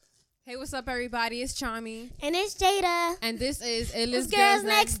Hey, what's up, everybody? It's Chami. And it's Jada. And this is Illis Girls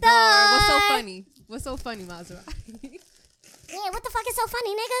Next Door. What's so funny? What's so funny, Maserati? Yeah, what the fuck is so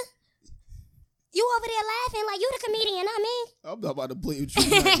funny, nigga? You over there laughing like you the comedian, not me. I'm not about to play with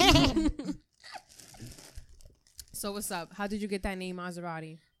you. So what's up? How did you get that name,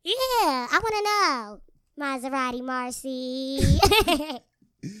 Maserati? Yeah, I want to know. Maserati Marcy.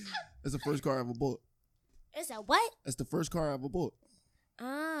 That's the first car I ever bought. It's a what? That's the first car I ever bought.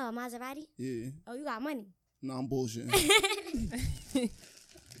 Oh, Maserati? Yeah. Oh, you got money. No, I'm bullshitting.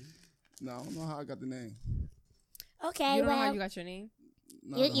 No, I don't know how I got the name. Okay, You don't know well, how you got your name?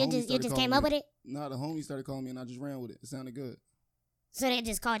 Nah, you the homie just started came calling up me. with it? Nah, the homie started calling me and I just ran with it. It sounded good. So they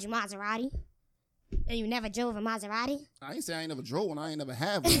just called you Maserati? And you never drove a Maserati? I ain't say I ain't never drove one. I ain't never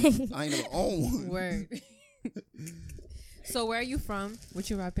have one. I ain't never owned one. Word. So where are you from?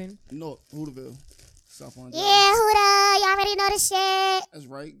 What you rapping? No, Hooterville. South Orange. Yeah, Huda, you already know the shit. That's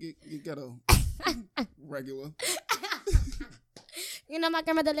right. Get ghetto. Regular. You know my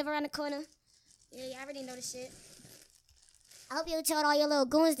grandmother live around the corner. Yeah, you already know the shit. I hope you told all your little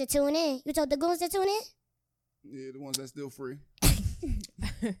goons to tune in. You told the goons to tune in? Yeah, the ones that's still free.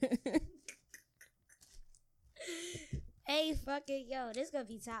 Hey, fuck it, yo, this gonna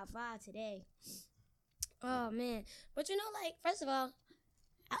be top 5 today. Oh, man. But you know, like, first of all,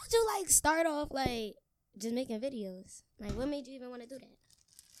 how would you, like, start off, like, just making videos? Like, what made you even want to do that?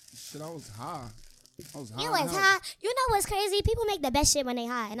 Shit, I was high. You was high. You know what's crazy? People make the best shit when they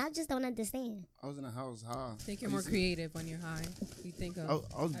high, and I just don't understand. I was in the house high. I think you're more creative when you're high. You think of.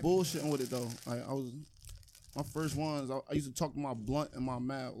 I was bullshitting with it though. Like I was, my first ones. I used to talk to my blunt in my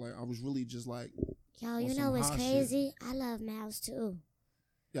mouth. Like I was really just like. Yo, you On know some what's high crazy? I love mouths too.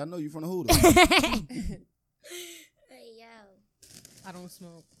 Yeah, I know you from the hood. Hey, yo. I don't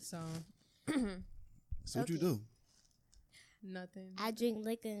smoke, so So what you do? nothing. I drink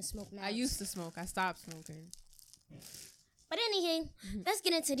liquor and smoke mouths. I used to smoke. I stopped smoking. But anywho, let's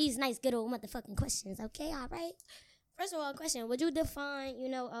get into these nice, good old motherfucking questions, okay? All right. First of all, question: would you define,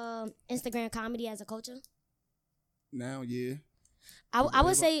 Instagram comedy as a culture? Now, yeah. I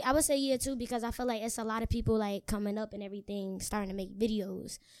would say yeah too, because I feel like it's a lot of people like coming up and everything starting to make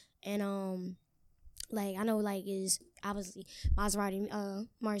videos, and like I know like is obviously Maserati,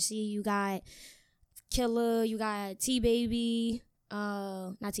 Marcy, you got Killer, you got T Baby.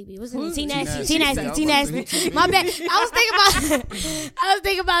 Not T Baby. What's his name? T Nasty. My bad. I was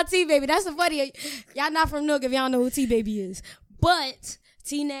thinking about T Baby. That's the funny. Y'all not from Nook if y'all know who T Baby is. But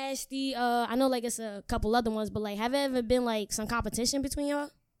T Nasty. I know like it's a couple other ones, but like, have there ever been like some competition between y'all?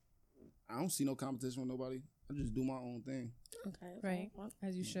 I don't see no competition with nobody. I just do my own thing. Okay. Right.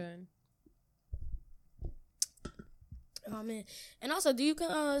 As you should. Oh man. And also, do you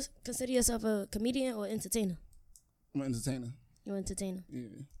consider yourself a comedian or entertainer? I'm an entertainer. You're an entertainer.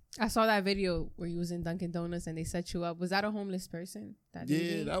 Yeah. I saw that video where you was in Dunkin' Donuts and they set you up. Was that a homeless person? That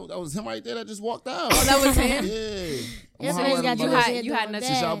was him right there that just walked out. Oh, that was him? Yeah. Yes, I'ma holler at him about it. you had nothing.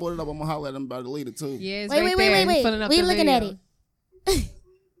 Since y'all brought it up, I'm gonna holler at him about it later too. Yeah, it's Wait. filling up We the looking video. at it.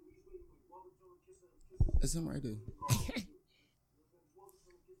 That's him right there.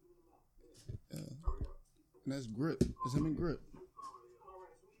 Yeah. And that's Grip. That's him and Grip.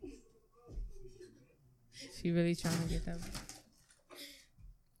 She really trying to get them.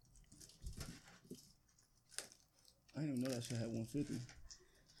 I didn't even know that shit had 150.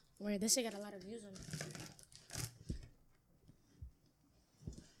 Wait, this shit got a lot of views on it.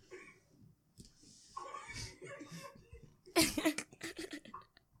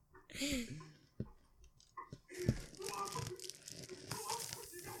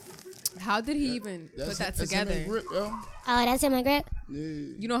 How did he even put that That's together? him and Grip, yo. Oh, that's him, my grip.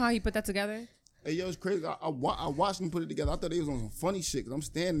 Yeah. You know how he put that together? Hey, yo, it's crazy. I watched him put it together. I thought they was on some funny shit. Cause I'm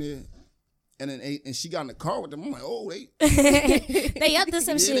standing there, and she got in the car with them. I'm like, oh, they They up to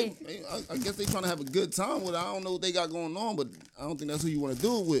some shit. I guess they trying to have a good time with it. I don't know what they got going on, but I don't think that's who you want to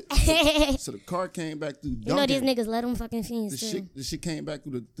do it with. So the car came back through Dunkin'. You know these niggas let them fucking fiends too. The shit came back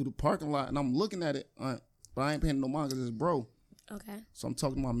through the parking lot, and I'm looking at it, but I ain't paying no mind because it's bro. Okay. So I'm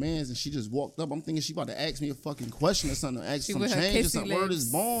talking to my mans, and she just walked up. I'm thinking she about to ask me a fucking question or something, ask She some with her change or kissy something. Word lips.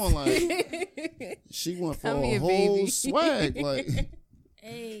 is born, like she went for Tell me a a whole baby. swag, like.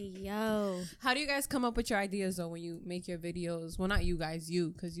 Hey, yo. How do you guys come up with your ideas though when you make your videos? Well, not you guys,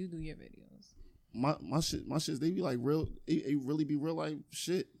 you, because you do your videos. My shit, they be like real. It really be real life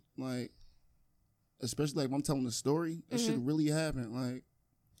shit. Like, especially like if I'm telling a story, that shit really happened. Like,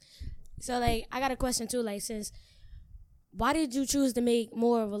 So, like, I got a question, too. Like, why did you choose to make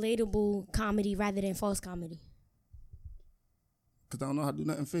more relatable comedy rather than false comedy? cause I don't know how to do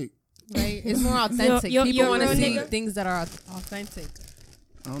nothing fake. Right? It's more authentic. You're People want to real see nigga? things that are authentic.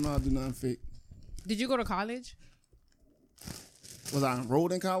 I don't know how to do nothing fake. Did you go to college? Was I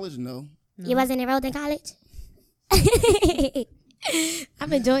enrolled in college? No. You wasn't enrolled in college?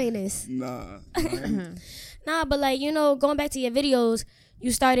 I'm enjoying this. Nah. Nah, but like, you know, going back to your videos,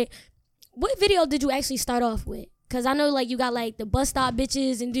 you started. What video did you actually start off with? Because I know, like, you got, like, the bus stop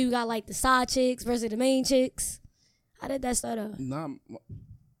bitches and you got, like, the side chicks versus the main chicks. How did that start off? Nah,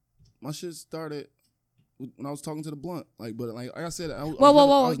 my shit started when I was talking to the blunt. Like, but like I said, I was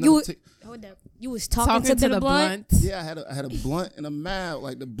Whoa. never Hold up. You was talking to the blunt? Yeah, I had a blunt and a mad.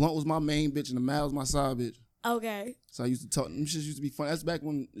 Like, the blunt was my main bitch and the mad was my side bitch. Okay. So I used to talk. Them shit used to be fun. That's back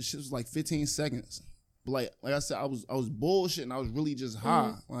when the shit was like 15 seconds. But like I said, I was bullshitting. I was really just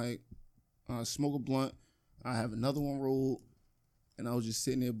high. Like, I smoke a blunt. I have another one rolled, and I was just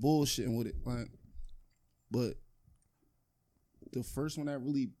sitting there bullshitting with it. Like, but the first one that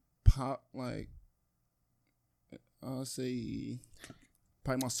really popped, like, I'll say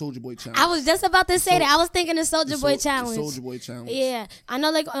probably my Soulja Boy challenge. I was just about to say that. I was thinking the Soulja Boy challenge. Soulja Boy challenge. Yeah, I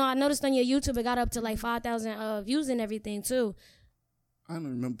know. Like, I noticed on your YouTube, it got up to like 5,000 views and everything too. I don't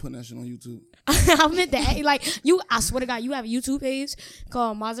remember putting that shit on YouTube. I meant that. Like, I swear to God, you have a YouTube page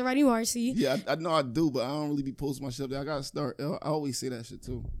called Maserati Marcy. Yeah, I know I do, but I don't really be posting my shit up there. I gotta start. I always say that shit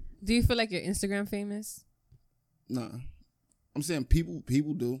too. Do you feel like you're Instagram famous? Nah, I'm saying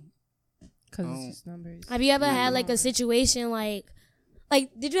people do. Because it's just numbers. Have you ever had like a situation like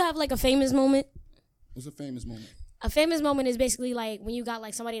did you have like a famous moment? What's a famous moment? A famous moment is basically like when you got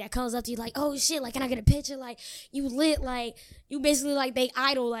like somebody that comes up to you like, oh shit, like, can I get a picture? Like, you lit, like, you basically like they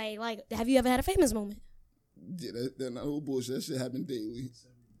idol, like have you ever had a famous moment? Yeah, that not old bullshit. That shit happen daily.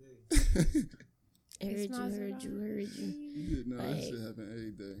 Heard you. Yeah, no, Like, that shit happen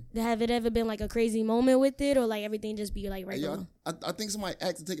every day. Have it ever been like a crazy moment with it, or like everything just be like regular? Yo, I think somebody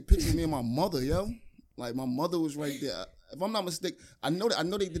asked to take a picture of me and my mother, yo. Like, my mother was right there. If I'm not mistaken, I know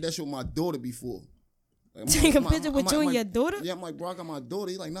they did that shit with my daughter before. Like, Take a picture with you and your daughter? Yeah, I'm like, bro, I got my daughter.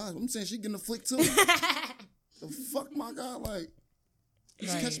 He's like, nah, I'm saying she getting a flick too. The fuck, my God, like,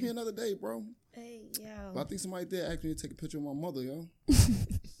 just catch me another day, bro. Hey, yo. But I think somebody did ask me to take a picture of my mother, yo.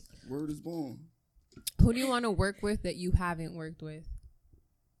 Word is born. Who do you want to work with that you haven't worked with?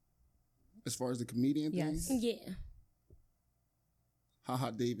 As far as the comedian Yes. thing? Yeah.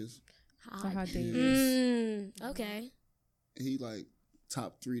 Haha Davis. Haha Davis. Okay. He like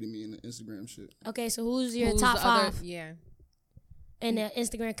top 3 to me in the Instagram shit. Okay, so who's your Who's top the 5 other, yeah. in the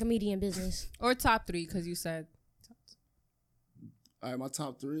Instagram comedian business? Or top 3, because you said. All right, my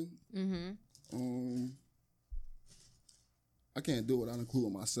top 3. Mm-hmm. I can't do it without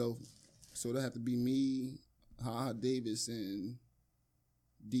including myself. So that have to be me, Haha Davis, and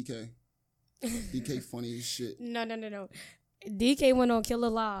DK. DK funny as shit. No. DK went on Killer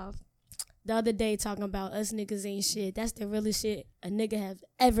Live the other day talking about us niggas ain't shit. That's the realest shit a nigga have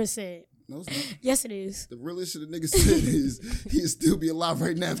ever said. No, it's not. Yes, it is. The realest shit a nigga said is he'd still be alive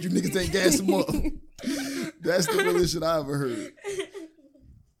right now if you niggas ain't gas him up. That's the realest shit I ever heard.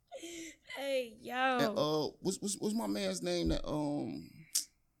 Hey, yo. And, what's my man's name that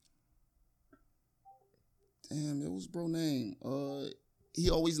damn, it was bro name. He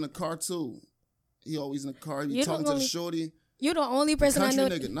always in the car too. He always in the car. He talking to the shorty. You're the only person I know.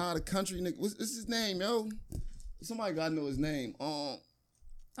 Country nigga. Nah, the country nigga. What's his name, yo? Somebody gotta know his name. The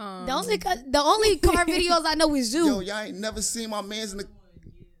only car videos I know is you. Yo, y'all ain't never seen my man's in the.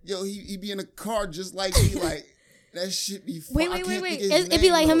 Yo, he be in the car just like me. Like, that shit be fun. Wait. It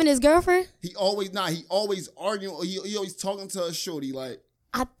be like him and his girlfriend? He always arguing. He always talking to a shorty. Like,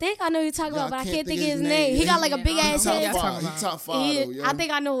 I think I know who you're talking about, but I can't think of his name. He got like a big ass head. He top 5 though, yo. I think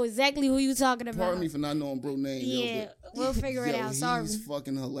I know exactly who you talking about. Pardon me for not knowing bro name. Yeah, we'll figure it out. Sorry. He's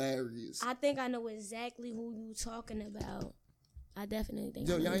fucking hilarious. I think I know exactly who you talking about. I definitely think.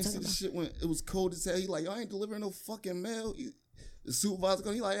 Yo, y'all ain't see the shit when it was cold as hell. He like, y'all ain't delivering no fucking mail. The supervisor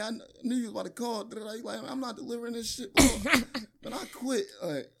called. He like, I knew you was about to call. He like, I'm not delivering this shit. But I quit.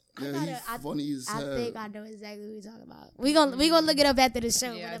 Like, yeah, he's funny as hell. I think I know exactly who you're talking about. We gonna look it up after the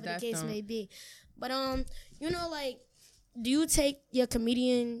show, Yeah, whatever the case may be. But you know, like, do you take your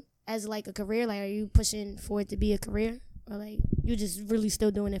comedian as like a career? Like, are you pushing for it to be a career, or like you just really still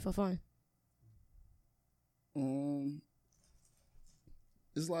doing it for fun?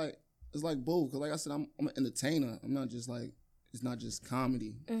 It's like both. Cause like I said, I'm an entertainer. I'm not just like, it's not just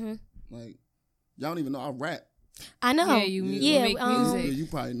comedy. Mm-hmm. Like, y'all don't even know I rap. I know. Yeah, you make music. Yeah, you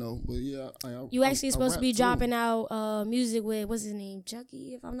probably know, but yeah, you actually supposed to be too. dropping out music with what's his name,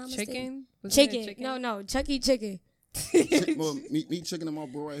 Chucky, if I'm not mistaken. Chicken? No, Chucky Chicken. Well, me Chicken and my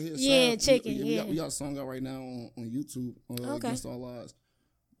bro right here. Yeah, Sam, Chicken. We got a song out right now on YouTube. Okay. Against All Odds.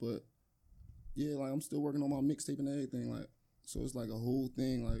 But yeah, like I'm still working on my mixtape and everything. Like, So it's like a whole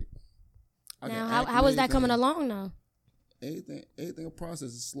thing. Like, I Now, can act how is and that coming everything. along though? Anything a process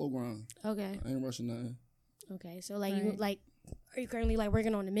is slow grind. Okay. I ain't rushing nothing. Okay. So like you Right. like, are you currently like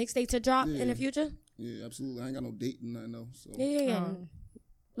working on the mixtape to drop in Yeah. the future? Yeah, absolutely. I ain't got no date and nothing though. So Yeah.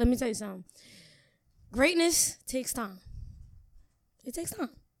 Let me tell you something. Greatness takes time. It takes time.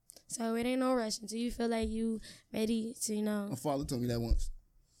 So it ain't no rush until you feel like you ready to, you know. my father told me that once.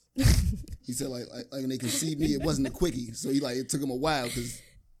 He said like when they conceived me, it wasn't a quickie. So he like it took him a while because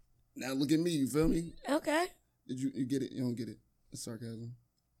now look at me. You feel me? Okay. Did you get it? You don't get it. It's sarcasm.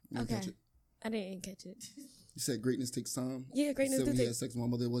 You didn't Okay. catch it. I didn't catch it. You said greatness takes time. Yeah, greatness Said when does he take. had sex with my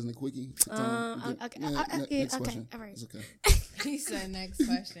mother, it wasn't a quickie. It took time. Okay. Yeah, next Okay. question. All right. It's okay. He said, next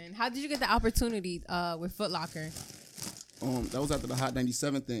question. How did you get the opportunity with Foot Locker? That was after the Hot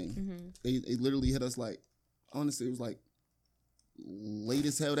 97 thing. They literally hit us like, honestly, it was like late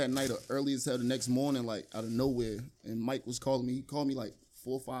as hell that night or early as hell the next morning, like out of nowhere. And Mike was calling me. He called me like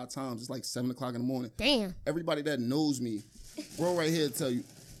 4 or 5 times. It's like 7 o'clock in the morning. Damn. Everybody that knows me, bro, right here tell you,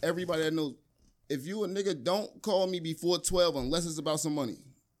 everybody that knows, if you a nigga, don't call me before 12 unless it's about some money.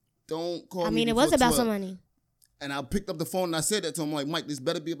 Don't call me. I mean, it before was about 12. some money. And I picked up the phone and I said that to him, like, Mike, this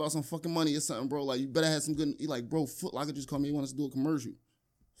better be about some fucking money or something, bro. Like, you better have some good. He like, bro, Foot Locker just called me. He wants us to do a commercial.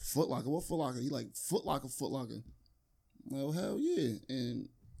 Foot Locker? What Foot Locker? He like, Foot Locker, Foot Locker. Well, hell yeah. And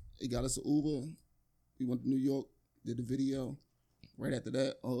he got us an Uber. We went to New York, did the video. Right after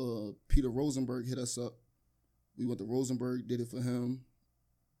that, Peter Rosenberg hit us up. We went to Rosenberg, did it for him.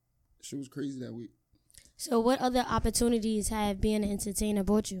 Shit was crazy that week. So what other opportunities have being an entertainer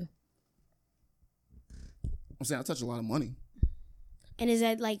brought you? I'm saying I touch a lot of money. And is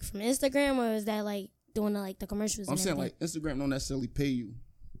that like from Instagram or is that like doing the commercials? I'm and saying everything? like Instagram don't necessarily pay you.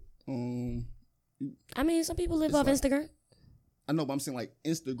 I mean, some people live It's off like- Instagram. I know, but I'm saying like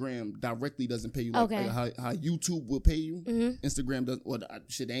Instagram directly doesn't pay you. Like, Okay. like how YouTube will pay you. Mm-hmm. Instagram doesn't. Well,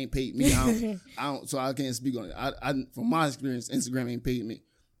 shit, they ain't paid me. I don't. So I can't speak on it. I from my experience, Instagram ain't paid me.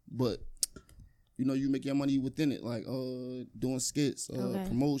 But you know, you make your money within it, like doing skits, Okay.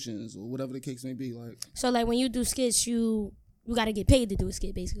 promotions, or whatever the case may be. Like, So like when you do skits, you got to get paid to do a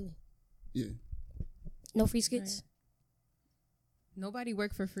skit, basically. yeah, No free skits. Nobody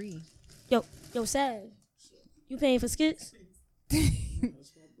work for free. Yo, Sad, you paying for skits?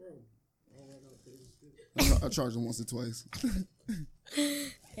 I charge them once or twice.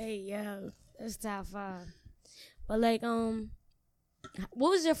 Hey yo, that's top 5. But like, what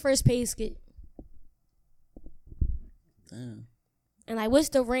was your first paid skit? Damn. And like, what's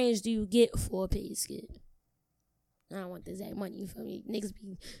the range do you get for a paid skit? I don't want the exact money, you feel me? Niggas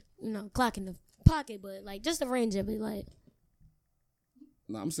be, clocking the pocket, but like, just the range of it, like.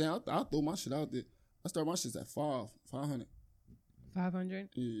 Nah, I'm saying I'll throw my shit out there. I start my shit at 500. 500.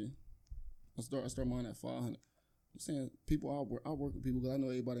 Yeah. I start mine at 500. I'm saying people, I work with people because I know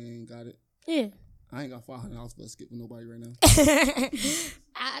everybody ain't got it. Yeah. I ain't got $500 for a skip with nobody right now.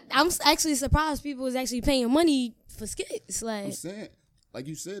 I'm actually surprised people is actually paying money for skits. I'm Like, saying, like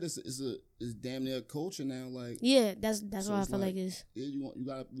you said, it's damn near a culture now. Like, yeah, that's So what I it's feel like is. yeah, you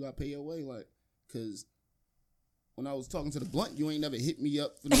gotta pay your way, like, cause when I was talking to the Blunt, you ain't never hit me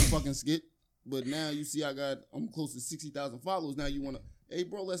up for no fucking skit. But now you see I'm close to 60,000 followers. Now you wanna, hey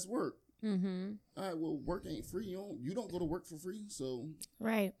bro, let's work. Mm-hmm. All right, well, work ain't free. You don't go to work for free, so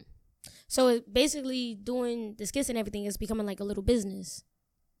Right. So it basically doing the skits and everything is becoming like a little business.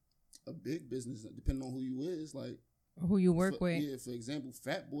 a big business depending on who you is, like Who you work with. Yeah, for example,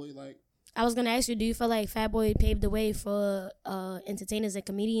 Fat Boy, like I was gonna ask you, do you feel like Fat Boy paved the way for entertainers and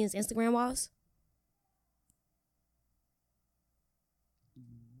comedians Instagram wise?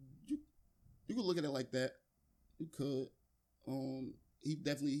 you could look at it like that. You could. He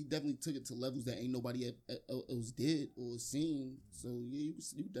definitely took it to levels that ain't nobody else did or seen. So yeah,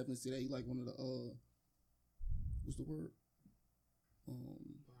 you definitely see that he like one of the what's the word?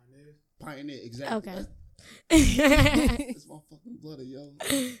 Pioneer, exactly. Okay. That's my fucking bloody, yo.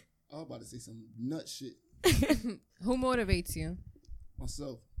 I was about to say some nut shit. Who motivates you?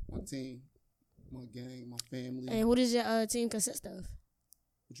 Myself, my team, my gang, my family. And who does your team consist of?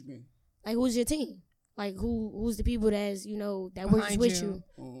 What you mean? Like, who's your team? Like, who's the people that's, that works Behind with you.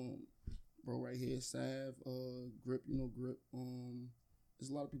 you? Bro, right here, Sav, Grip, Grip. There's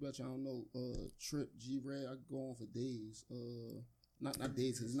a lot of people that y'all don't know. Trip, G-Red, I could go on for days. Not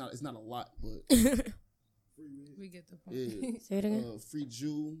days, cause it's not a lot, but We get the point. yeah. Say it again. Free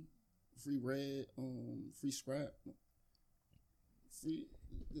Jew, Free Red, Free Scrap, Free.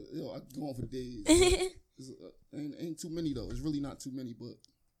 Yo, I could go on for days. Ain't too many though. It's really not too many, but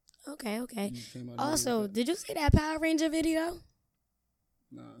Okay. you came out of Also, nowhere with did you see that Power Ranger video? that.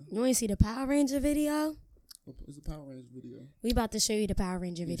 Nah, You ain't see the Power Ranger video? It's a Power Rangers video. We about to show you the Power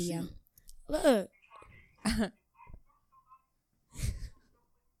Ranger You video. see it? Look.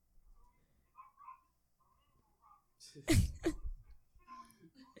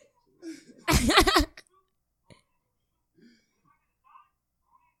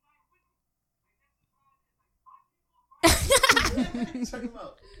 Check him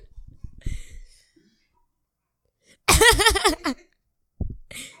out.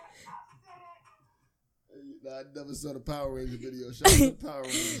 Nah, I never saw the Power Ranger video. Shout out to the Power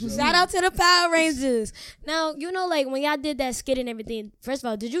Rangers. Shout out to the Power Rangers. Now, you know, like, when y'all did that skit and everything, first of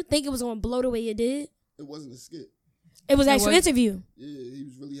all, did you think it was going to blow the way it did? It wasn't a skit. It was It actual was- interview. Yeah, he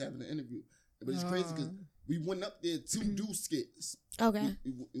was really having an interview. But it's crazy because we went up there to do skits. Okay.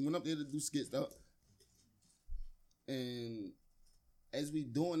 We went up there to do skits, though. And as he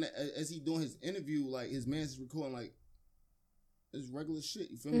doing his interview, like, his man's recording, like, it's regular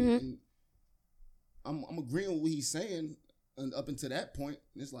shit. You feel me? And I'm agreeing with what he's saying, and up until that point,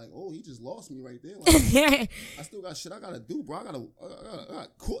 and it's like, oh, he just lost me right there. Like, I still got shit I gotta do, bro. I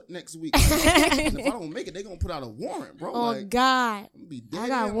got court next week, and if I don't make it, they gonna put out a warrant, bro. Oh, like, God. I'm gonna be dead I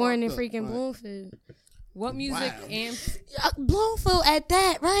got warned in locked up. freaking Like, Bloomfield. What music Wow. amps? Bloomfield at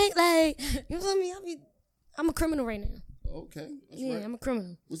that, right? Like, you feel me? I'm a criminal right now. Okay, that's Yeah, right. I'm a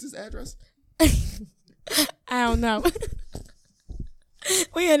criminal. What's his address? I don't know.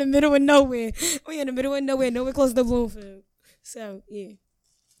 We in the middle of nowhere. Nowhere close to Bloomfield. So, yeah.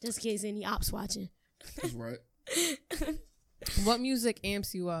 Just in case any ops watching. That's right. What music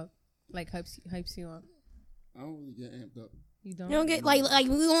amps you up? Like hypes you up? I don't really get amped up. You don't. You don't get like we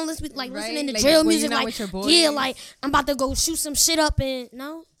don't listen Right? listening to Like, drill when music you're not like with your boys? yeah, like I'm about to go shoot some shit up and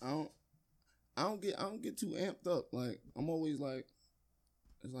no. I don't get too amped up. Like, I'm always like,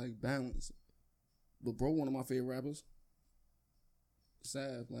 it's like balance. But bro, one of my favorite rappers,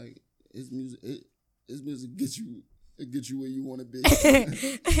 Sav, like, his music gets you where you want to be.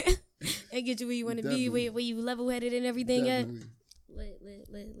 And get you where you want to be, where you level headed and everything at.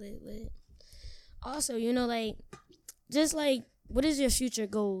 Definitely. Lit. Also, you know, like, just like, what is your future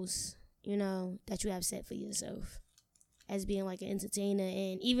goals, you know, that you have set for yourself as being like an entertainer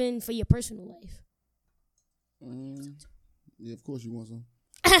and even for your personal life? Yeah, of course you want some.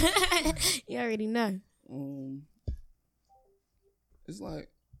 You already know. It's like,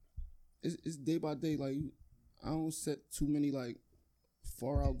 it's day by day. Like, I don't set too many, like,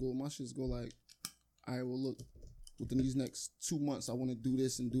 far out goals. My shits go like, all right, well, look, within these next 2 months, I want to do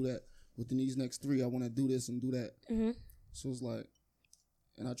this and do that. Within these next 3, I want to do this and do that. Mm-hmm. So it's like,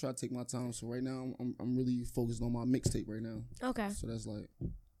 and I try to take my time. So right now, I'm really focused on my mixtape right now. Okay. So that's like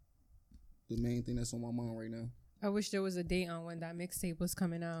the main thing that's on my mind right now. I wish there was a date on when that mixtape was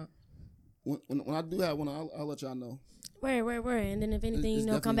coming out. When I do have one, I'll let y'all know. Word. And then if anything, It's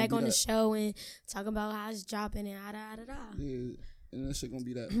you know, come back on the that. show and talk about how it's dropping and da. Yeah, and that shit gonna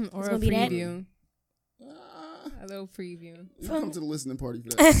be that. Or It's a gonna be that? preview. A little preview. You come to the listening party for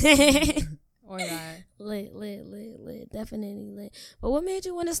that. Or that. Lit. Definitely lit. But what made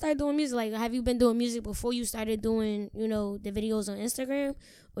you want to start doing music? Like, have you been doing music before you started doing, you know, the videos on Instagram?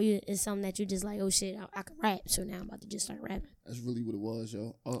 Or it's something that you just like, oh shit, I can rap, so now I'm about to just start rapping? That's really what it was,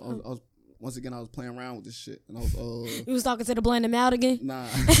 yo. I was once again, I was playing around with this shit, and I was You was talking to the blind them out again? nah,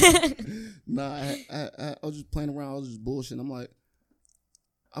 I was just playing around. I was just bullshitting. I'm like,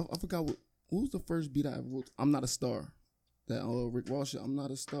 I forgot what was the first beat I ever wrote. I'm Not a Star. That Rick Ross shit. I'm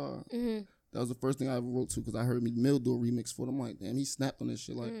Not a Star. Mm-hmm. That was the first thing I ever wrote to because I heard Meek Mill do a remix for it. I'm like, damn, he snapped on this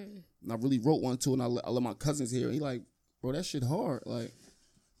shit. Like, and I really wrote one too, and I let my cousins hear it. He like, bro, that shit hard. Like,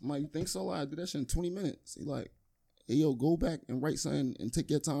 I'm like, you think so? Like, I did that shit in 20 minutes. He like, hey, yo, go back and write something and take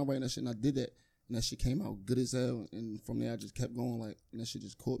your time writing that shit. And I did that. And that shit came out good as hell. And from there, I just kept going. Like, and that shit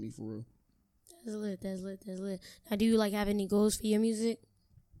just caught me for real. That's lit. Now, do you like have any goals for your music?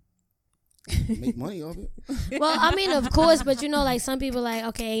 Make money off it. Well, I mean, of course, but you know, like some people like,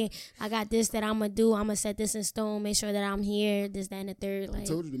 okay, I got this that I'm gonna do. I'm gonna set this in stone. Make sure that I'm here. This, that, and the third. Like, I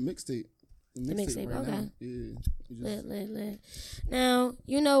told you the mixtape. The mixtape right okay. now. Yeah. Lit. Now,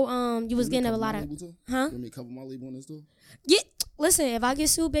 you know, you was getting a lot of, huh? You want me to cover my label on this too? Yeah. Listen, if I get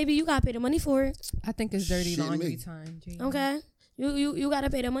sued, baby, you gotta pay the money for it. I think it's dirty Shit laundry me. time, G. Okay. You gotta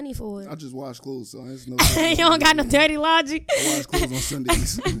pay the money for it. I just wash clothes, so there's no. You don't got no dirty laundry. I wash clothes on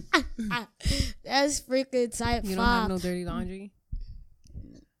Sundays. That's freaking type You don't have no dirty laundry?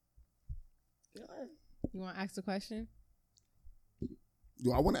 You want to ask the question?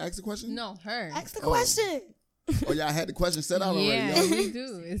 Do I want to ask the question? No, her. Ask the question. Oh, yeah, I had the question set out Yeah, already. we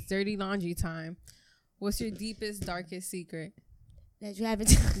do. It's dirty laundry time. What's your deepest, darkest secret That you haven't.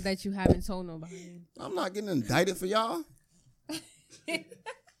 that you haven't told nobody? I'm not getting indicted for y'all.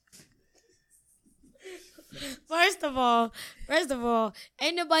 First of all,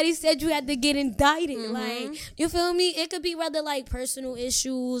 ain't nobody said you had to get indicted. Like, you feel me? It could be rather like personal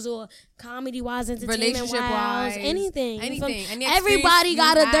issues or comedy wise, entertainment wise, anything. Anything. Any Everybody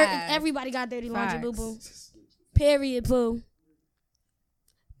got experience you a had. everybody got dirty laundry, boo Facts. boo. Period, boo.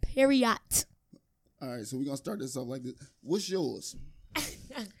 Period. All right, so we're gonna start this off like this. What's yours?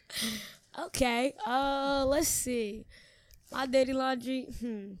 Okay. Let's see. My dirty laundry.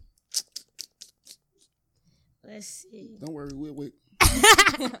 Let's see. Don't worry, we'll wait.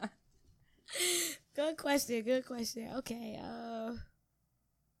 Good question. Okay.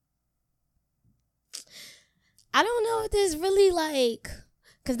 I don't know if this really like,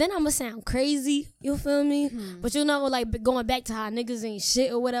 cause then I'ma sound crazy. You feel me? But you know, like going back to how niggas ain't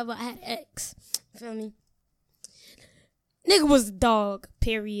shit or whatever. I had ex. Feel me? Nigga was a dog.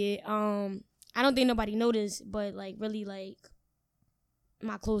 Period. I don't think nobody noticed, but like really like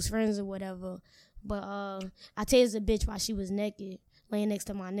my close friends or whatever. But I tased a bitch while she was naked, laying next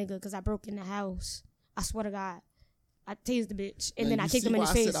to my nigga, cause I broke in the house. I swear to God, I tased the bitch and Now, then I you kicked see him in why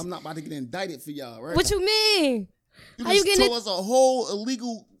his I face. said I'm not about to get indicted for y'all, right? What you mean? You How just you getting told us a whole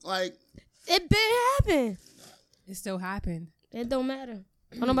illegal like. It been happen. It still happened. It don't matter.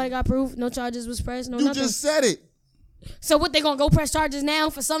 Nobody got proof. No charges was pressed. No You nothing. just said it. So what, they gonna go press charges now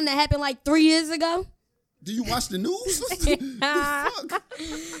for something that happened like 3 years ago? Do you watch the news? The fuck?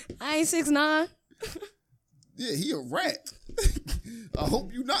 I ain't 6'9". Yeah, he a rat. I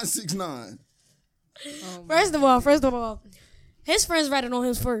hope you not 6'9". First of all, his friends ratted on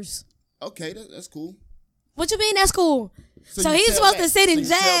him first. Okay, that's cool. What you mean that's cool? So you he's tell supposed back. to sit So in you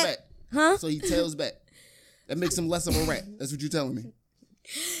tell jail. back. Huh? So he tells back. That makes him less of a rat. That's what you're telling me.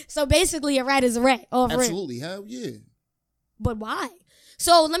 So basically a rat is a rat. Off rip. Absolutely. Hell yeah. But why?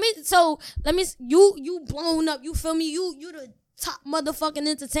 So let me you blown up, you feel me? You the top motherfucking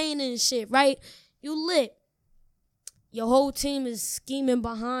entertainer and shit, right? You lit. Your whole team is scheming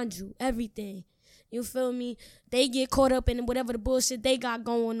behind you, everything. You feel me? They get caught up in whatever the bullshit they got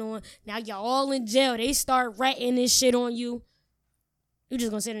going on. Now you're all in jail. They start ratting this shit on you. You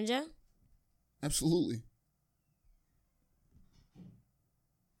just gonna sit in jail? Absolutely.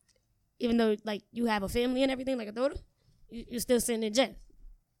 Even though like you have a family and everything, like a daughter, you're still sitting in jail.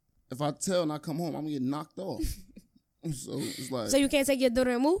 If I tell and I come home, I'm gonna get knocked off. So it's like, So you can't take your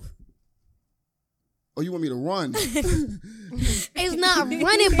daughter and move? oh, you want me to run? It's not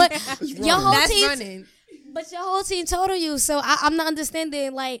running, but your whole That's team. running. But your whole team told you, so I'm not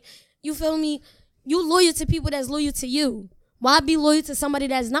understanding. Like, you feel me? You loyal to people that's loyal to you. Why be loyal to somebody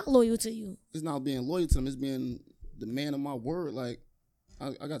that's not loyal to you? It's not being loyal to them. It's being the man of my word. Like,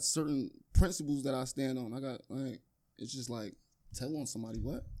 I got certain principles that I stand on. I got, like, it's just like, tell on somebody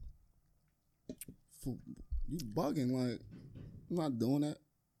what? You bugging. Like, I'm not doing that.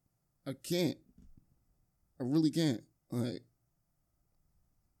 I can't. I really can't. Like,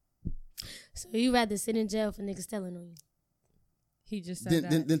 So you rather sit in jail for niggas telling on you? He just said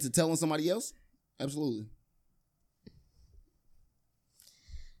that. then to tell on somebody else? Absolutely.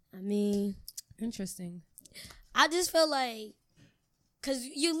 I mean, Interesting. I just feel like, cause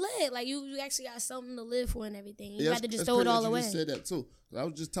you lit, like you actually got something to live for and everything. You rather just throw it all away. You just said that too. I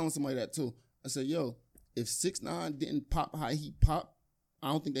was just telling somebody that too. I said, yo, if 6ix9ine didn't pop how he popped,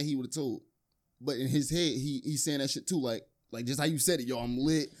 I don't think that he would have told. But in his head, he's saying that shit too. Like just how you said it, yo, I'm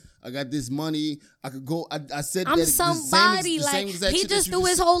lit. I got this money. I could go. I said I'm that somebody. the same Like exact he shit that just you threw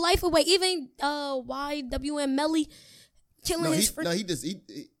his said. whole life away. Even YWM Melly killing his friend. No, he just.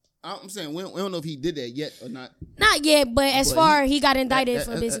 I'm saying we don't know if he did that yet or not. Not yet, but as But far he got indicted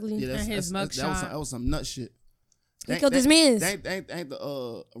for yeah, basically. his mugshot. That was some nut shit. He killed his mans. Ain't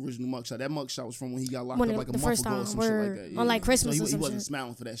the original mugshot. That mugshot was from when he got locked When up the- like a the month first ago or time, some shit like word. that. On, like, Christmas so or he some wasn't shit.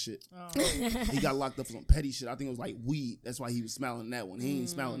 smiling for that shit. He got locked up for some petty shit. I think it was like weed. That's why he was smiling that one. He ain't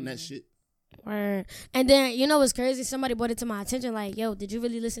smiling that shit. Word. And then you know what's crazy? Somebody brought it to my attention, like, "Yo, did you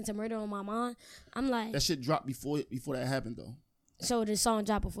really listen to Murder on My Mind?" I'm like, That shit dropped before that happened though. so the song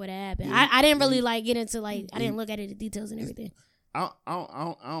dropped before that happened. Yeah, I didn't really like get into like I didn't look at it the details and everything. I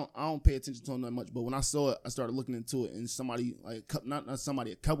don't pay attention to him that much, but when I saw it, I started looking into it, and somebody like not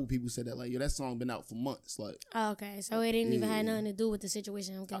somebody, a couple people said that like, yo, that song been out for months. Like, Oh, okay, so it didn't even have Yeah. nothing to do with the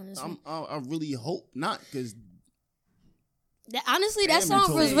situation. I'm killing this. I really hope not, because Honestly, that Damn, song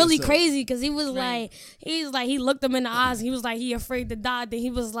you was told really yourself. crazy because he was Right. like, he looked him in the eyes. And he was like, he afraid to die. Then he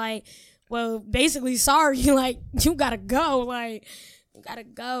was like, well, basically, sorry. Like, you gotta go. Like, you gotta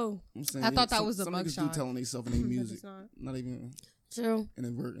go. I'm saying I thought that was a some niggas do mugshot. telling themselves in their music. It's not. Not even. True.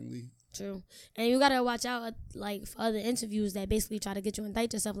 inadvertently. True. And you gotta watch out, like, for other interviews that basically try to get you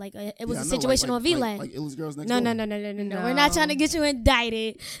indicted yourself. Like, it was Yeah, a I know, situation on VLAN. Like Illest Girls Next No. Door. No. We're not trying to get you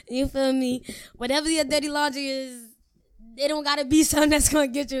indicted. You feel me? Whatever your dirty laundry is, it don't gotta be something that's gonna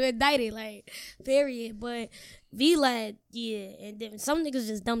get you indicted. Like, period. But VLAD, yeah. And then some niggas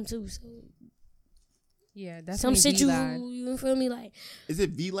just dumb too. So Yeah, that's some shit V-Lad. you feel me? Like, Is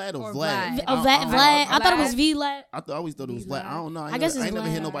it Vlad or Or Vlad? Vlad. Vlad. I thought it was VLAD. I always thought it was Vlad. I don't know. I guess it's I ain't never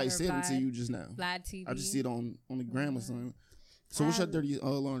hear Vlad nobody or say it until Vlad. you just now. Vlad TV. I just see it on the gram or something. So what's your dirty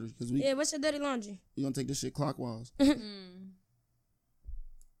laundry? Because we Yeah, what's your dirty laundry? gonna take this shit clockwise. I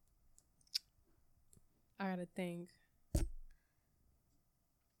gotta think.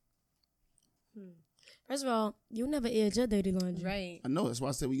 First of all, you never aired your dirty laundry. Right. I know that's why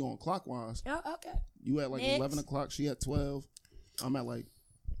I said we going clockwise. Oh, okay. You at like Next. 11 o'clock. She at 12. I'm at like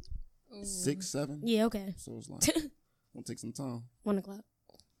 6, 7. Yeah, okay. So it's like gonna take some time. 1 o'clock.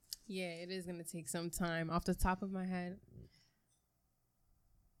 Yeah, it is gonna take some time. Off the top of my head,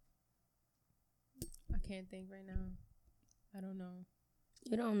 I can't think right now. I don't know.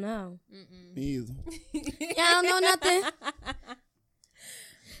 You don't know. Me either. Y'all don't know nothing?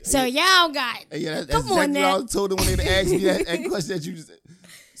 So y'all got. Hey, yeah, that's Come on exactly now. what I told them when they asked me that question that you just.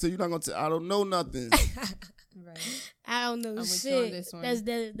 So you're not gonna tell? I don't know nothing. Right. I don't know I'm with you shit. on this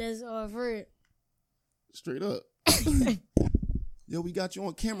one. That's all for it. Straight up. Yo, we got you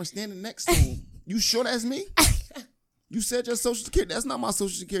on camera standing next to him. You sure that's me? You said your social security. That's not my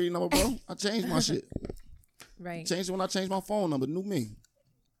social security number, bro. I changed my shit. Right. Changed it when I changed my phone number. New me.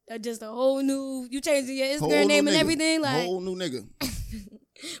 Just a whole new. You changing your Whole Instagram new name and nigga. everything. Like, Whole new nigga.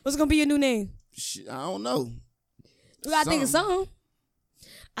 what's gonna be your new name? Shit, I don't know. You gotta think of something.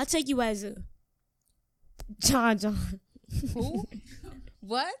 I'll take you as a John. Who?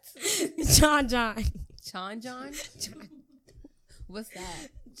 What? John. Chon John? What's that?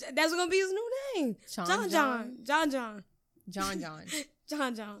 That's gonna be his new name. John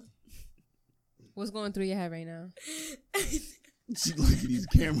John. What's going through your head right now? She look at these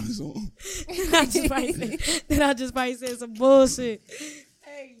cameras on. Then I just probably said some bullshit.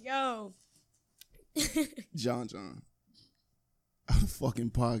 Hey, yo. John. Out of fucking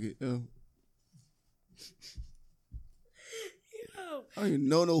pocket, yo. Yo. I don't even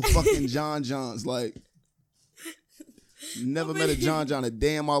know no fucking Johns. Like, never met a John a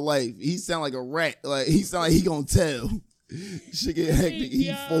day in my life. He sound like a rat. Like, he sound like he gonna tell. Shit get hectic. He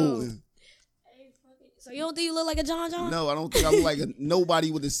Yo. folding. So you don't think you look like a John? No, I don't think I look like nobody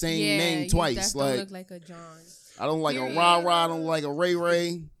with the same name twice. You don't Like, look like a John. I don't like Period. a Rah. I don't like a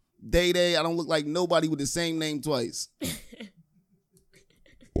Ray. Day. I don't look like nobody with the same name twice.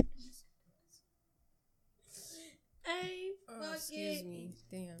 Hey, Oh, excuse me.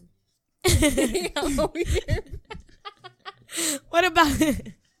 Damn. What about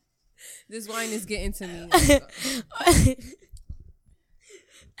This wine is getting to me.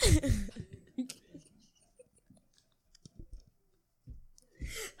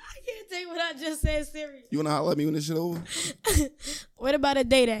 I can't take what I just said serious. You wanna holler at me when this shit over? What about a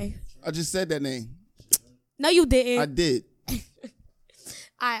day? I just said that name. No, you didn't. I did.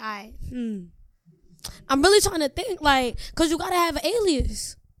 I. I'm really trying to think, like, cause you gotta have an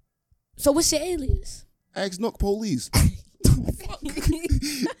alias. So what's your alias? Ask Nook Police.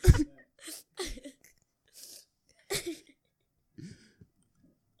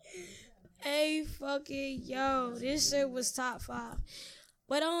 Hey, fucking yo, this shit was top 5.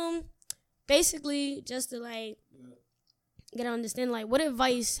 But basically, just to like get an understanding, like, what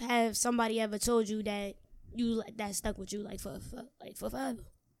advice have somebody ever told you that you like that stuck with you like for forever?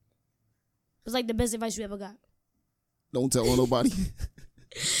 What's like the best advice you ever got? Don't tell on nobody.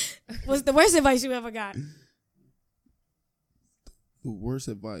 What's the worst advice you ever got? The worst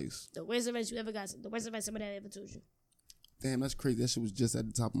advice. The worst advice you ever got. The worst advice somebody ever told you. Damn, that's crazy. That shit was just at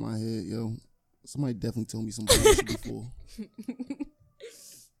the top of my head, yo. Somebody definitely told me some bullshit before.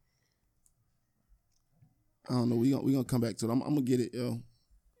 I don't know. We gonna come back to it. I'm gonna get it, yo.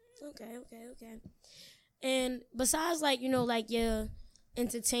 Okay. And besides, like, you know, like your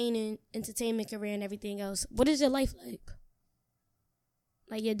entertainment career and everything else, what is your life like?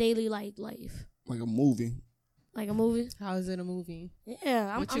 Like your daily life. Like a movie. Like a movie? How is it a movie?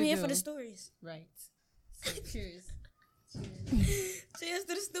 Yeah, What I'm you here do? for the stories. Right. So cheers. Cheers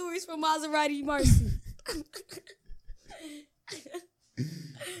to the stories from Maserati Marcy.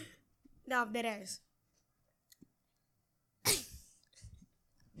 Nah, I'm dead ass.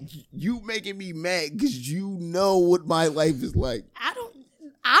 You making me mad because you know what my life is like.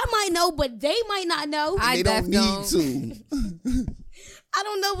 I might know, but they might not know. They don't need to. I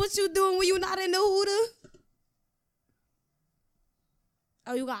don't know what you doing when you not in the hooter.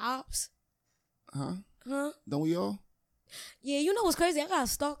 Oh, you got ops? Huh? Huh? Don't we all? Yeah, you know what's crazy? I got a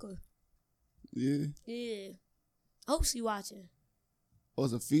stalker. Yeah. Yeah. Hope she watching. Oh,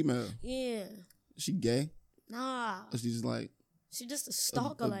 it's a female. Yeah. She gay? Nah. Or she's like She just a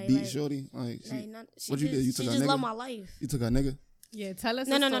stalker. a like, beat like, shorty? Like, like not, she what you just, did? You she took her just nigga? love my life. You took her nigga? Yeah, tell us.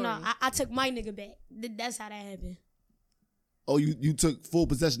 No. the story. I took my nigga back. That's how that happened. Oh, you took full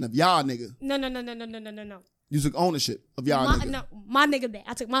possession of y'all nigga. No. You took ownership of y'all My, nigga. no, my nigga back.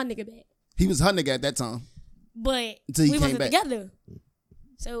 I took my nigga back. He was her nigga at that time. But Until he we came wasn't back. together.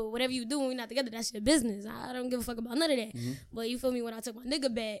 So whatever you do when we're not together, that's your business. I don't give a fuck about none of that. Mm-hmm. But you feel me? When I took my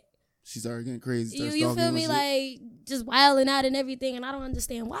nigga back, She started getting crazy. you started feel stalking me? and shit. Like just wilding out and everything, and I don't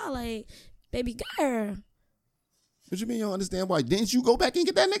understand why. Like, baby girl, What you mean you don't understand why? Didn't you go back and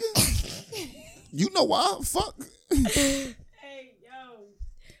get that nigga? You know why? Fuck. hey yo,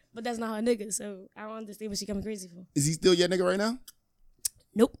 but that's not her nigga, so I don't understand what she coming crazy for. Is he still your nigga right now?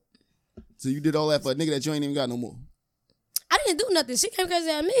 Nope, So you did all that for a nigga that you ain't even got no more. I didn't do nothing. She came crazy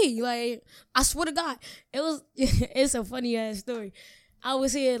at me. Like, I swear to God, it's a funny ass story. I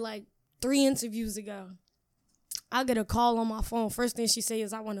was here like 3 interviews ago. I get a call on my phone. First thing she say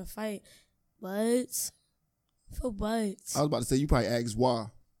is, I want to fight. But for what? I was about to say you probably asked why.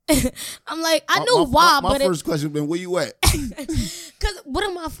 I'm like, I knew why, my but first question been where you at? because what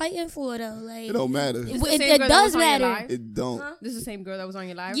am I fighting for though? Like, It don't matter. It's the it same girl that does was on your matter. live? It don't. Huh? This is the same girl that was on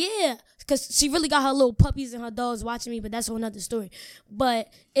your live. Yeah, because she really got her little puppies and her dogs watching me, but that's another story. But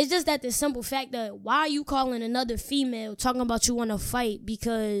it's just that the simple fact that why are you calling another female talking about you want to fight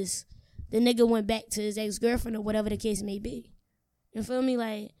because the nigga went back to his ex-girlfriend or whatever the case may be? You feel me?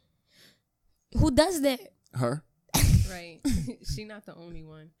 Like, who does that? Her? Right. She not the only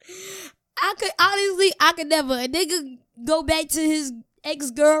one. I could never. A nigga go back to his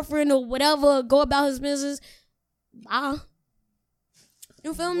ex-girlfriend or whatever, go about his business. Bye.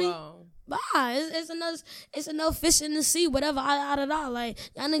 You feel me? Whoa. Bye. It's enough fish in the sea, whatever. Like,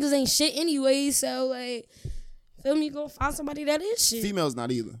 y'all niggas ain't shit anyway, so like, feel me? Go find somebody that is shit. Females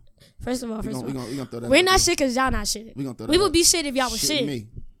not either. First of all, We gonna throw that we're out not there. shit because y'all not shit. We gonna throw that We out would be shit if y'all was Shitting shit. me.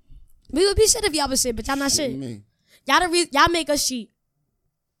 We would be shit if y'all was shit, but y'all not shit. Shitting me. Y'all make us shit.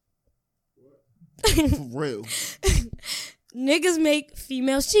 For real. Niggas make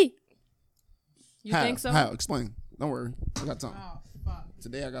females cheat. You How? think so? How? Explain. Don't worry. I got time. Oh, fuck.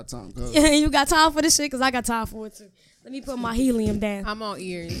 Today I got time. Cause You got time for this shit? Because I got time for it too. Let me put my helium down. I'm all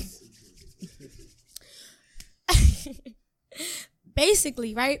ears.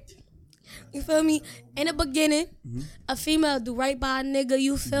 Basically, right? You feel me? In the beginning, a female do right by a nigga,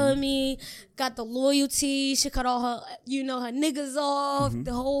 you feel me? Got the loyalty, she cut all her, her niggas off,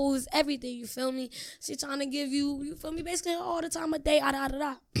 the hoes, everything, you feel me? She trying to give you feel me, basically all the time of day, da.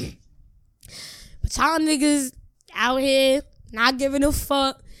 But y'all niggas out here not giving a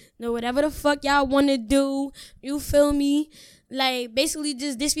fuck, whatever the fuck y'all want to do, you feel me? Like, basically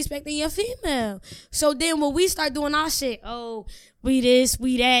just disrespecting your female. So then when we start doing our shit, oh, we this,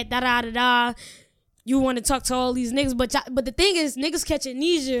 we that, da. You want to talk to all these niggas, but the thing is, niggas catch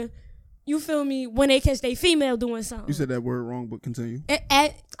amnesia, you feel me, when they catch their female doing something. you said that word wrong, but continue.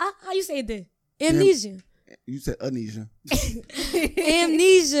 How you say it then? Amnesia. You said amnesia.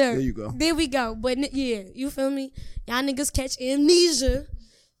 Amnesia. There you go. There we go. But yeah, you feel me? Y'all niggas catch amnesia.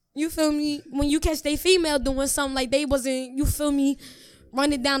 You feel me? When you catch they female doing something like they wasn't, you feel me,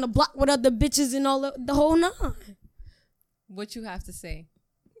 running down the block with other bitches and all the whole nine. What you have to say?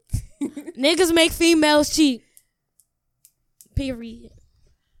 Niggas make females cheat. Period.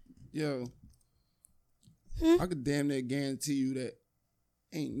 Yo, I could damn near guarantee you that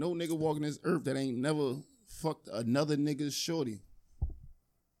ain't no nigga walking this earth that ain't never fucked another nigga's shorty.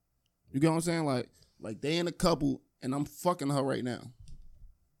 You get what I'm saying? Like they in a couple and I'm fucking her right now.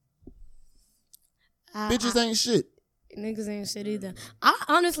 Bitches ain't shit. Niggas ain't shit either. I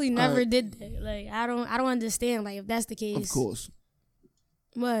honestly never Alright. did that. Like, I don't understand. Like, if that's the case. Of course.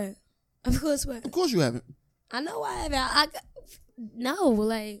 What? Of course what? Of course you haven't. I know I haven't. No,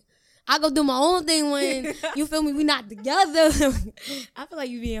 like, I go do my own thing when, you feel me, we not together. I feel like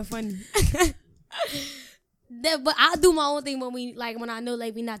you being funny. But I do my own thing when I know,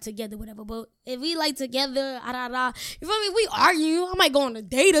 like, we not together, whatever. But if we, like, together, you feel me, we argue. I might go on a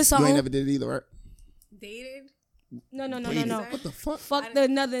date or You something. ain't never did it either, right? Dated? No. What the fuck? Fuck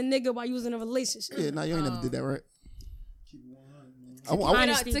another nigga while you was in a relationship. Yeah, no, you ain't never did that, right?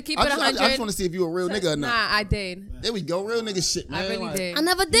 To keep it I 100. just want to see if you a real nigga or not. Nah, I did. There we go, real nigga shit, man. I really Like, did. I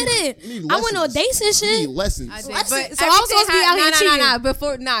never did it. you need I went on lessons. dates and You shit. need lessons. I did. Listen, But so I was supposed to be out here cheating. Nah,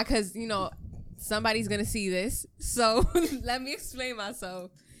 before, because, somebody's going to see this. So let me explain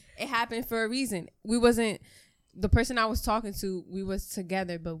myself. It happened for a reason. We wasn't the person I was talking to, we was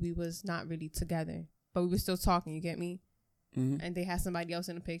together, but we was not really together. But we were still talking, you get me? Mm-hmm. And they had somebody else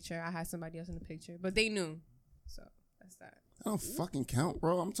in the picture. I had somebody else in the picture. But they knew. So that's that. I don't fucking count,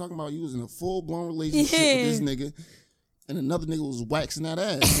 bro. I'm talking about you was in a full blown relationship with this nigga, and another nigga was waxing that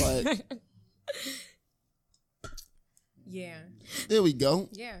ass. Like, Yeah. there we go.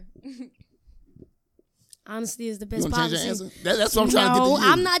 Yeah. Honesty is the You best want to change policy. your answer? That's what I'm trying to get to No, you.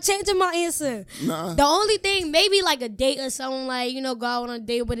 I'm not changing my answer. Nah, The only thing, maybe like a date or something, like, you know, go out on a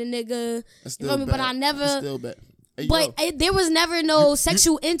date with a nigga. that's You still feel me? bad. But I never. That's still bad. Hey, But yo, there was never no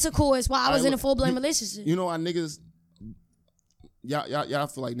sexual intercourse while I was in a full blown you- relationship. you know why niggas? Y'all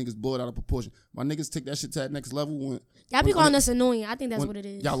feel like niggas blow it out of proportion. My niggas take that shit to that next level when Y'all be when- calling us annoying. I think that's when- what it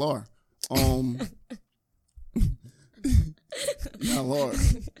is. Y'all are. Y'all are.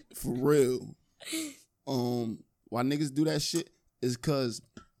 For real. Why niggas do that shit is cause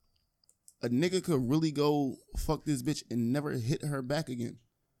a nigga could really go fuck this bitch and never hit her back again.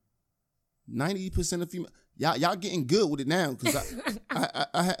 90% of female, y'all getting good with it now. Cause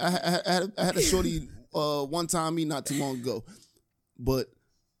I had a shorty one time me not too long ago, but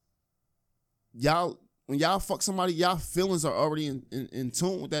y'all when y'all fuck somebody, y'all feelings are already in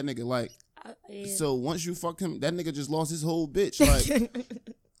tune with that nigga. Like, Yeah. so once you fuck him, that nigga just lost his whole bitch. Like,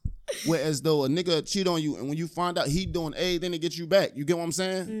 whereas though a nigga cheat on you, and when you find out he doing A, then it gets you back. You get what I'm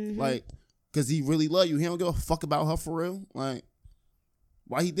saying? Mm-hmm. Like, cause he really love you. He don't give a fuck about her for real. Like,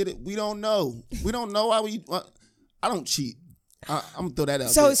 why he did it, we don't know. We don't know why we. I don't cheat. I'm gonna throw that out.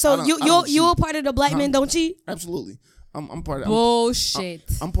 So there. I so don't- you I don't you're a cheat. part of the black men don't cheat? Absolutely. I'm part of. Bullshit.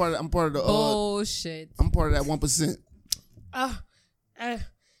 I'm part of the. Bullshit. I'm part of that 1%.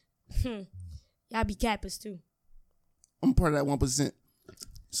 Y'all be cappers too. I'm part of that 1%.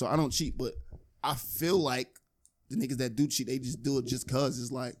 So I don't cheat, but I feel like the niggas that do cheat, they just do it just cause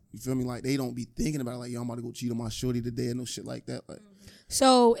it's like, you feel me? Like they don't be thinking about it, like, yo, I'm about to go cheat on my shorty today and no shit like that. Like,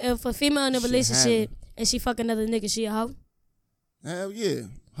 So if a female in a Shit relationship happen. and she fuck another nigga, she a hoe? hell yeah,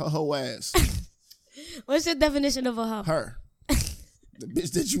 her whole ass, What's your definition of a hoe? her, the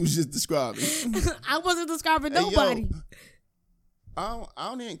bitch that you was just describing. I wasn't describing Hey, yo, nobody. I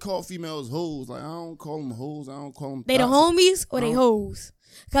don't even call females hoes. Like I don't call them hoes. I don't call them. They the homies or they hoes?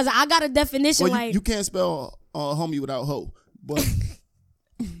 Cause I got a definition Well, like you can't spell homie without hoe, but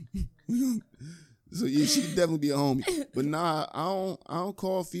so yeah, she could definitely be a homie. But nah, I don't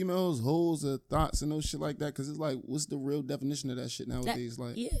call females hoes or thoughts and no shit like that because it's like, what's the real definition of that shit nowadays?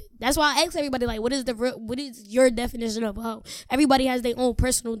 Like, yeah. That's why I ask everybody like, what is your definition of a hoe? Everybody has their own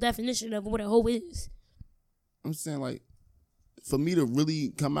personal definition of what a hoe is. I'm saying like, for me to really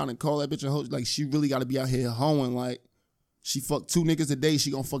come out and call that bitch a hoe, like she really got to be out here hoeing. Like she fucked 2 niggas a day,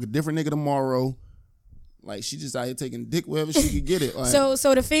 she gonna fuck a different nigga tomorrow. Like she just out here taking dick wherever she could get it. Like, So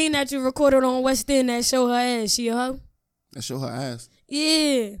the fiend that you recorded on West End that show her ass, she a hoe? that show her ass.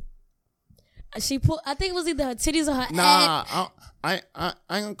 Yeah. She put, I think it was either her titties or her ass. Nah, I ain't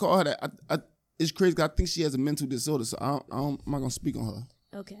gonna call her that. It's crazy 'cause I think she has a mental disorder, so I'm not gonna speak on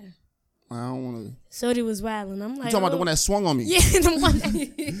her. Okay. I don't want to. Shorty was wilding. I'm like, You talking about the one that swung on me? Yeah, the one that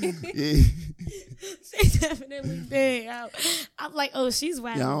Yeah. she definitely did. I'm like, oh, she's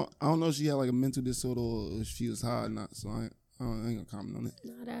wilding. Yeah, I don't know if she had like a mental disorder or if she was high or not, so I ain't gonna comment on it.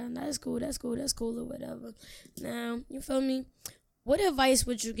 No, that's cool. That's cool or whatever. Now, you feel me? What advice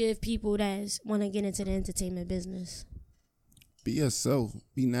would you give people that want to get into the entertainment business? Be yourself.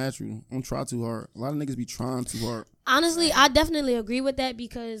 Be natural. Don't try too hard. A lot of niggas be trying too hard. Honestly, I definitely agree with that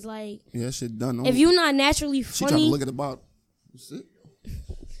because, like, Yeah, that shit done. if you're not naturally she trying to funny, look at the bottle. That's it.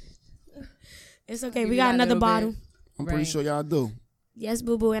 it's okay. Give We you got that another little bottle. bit. I'm pretty Right. sure y'all do. Yes,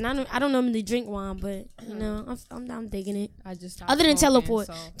 boo boo. And I don't normally drink wine, but you know, I'm digging it. I just stopped Other than smoking, Teleport,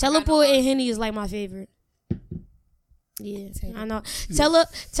 so I got Teleport no and Henny is like my favorite. Yeah, Take I it. know.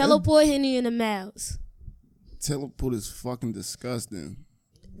 Teleport, Henny, and the Mouths. Teleport is fucking disgusting.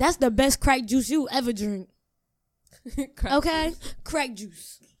 That's the best crack juice you ever drink. Crack Okay, juice. crack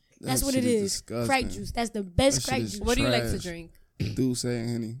juice. That's That what shit it is. disgusting. Crack juice. That's the best That shit crack is juice. What do you like to Trash. drink? Dude saying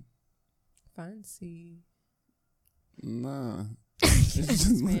Henny. Fancy. Nah. It's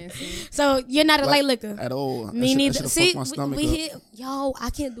just Fancy. So you're not a Like, light liquor. at all. Me That neither. should've See, fucked my stomach we up. here. Yo, I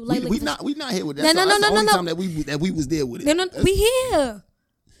can't do light liquor. We not here with that. No, So no, that's no, the no, only no. time that we was there with it. No, we here.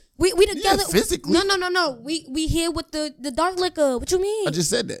 We together. physically. No. We here with the dark liquor. What you mean? I just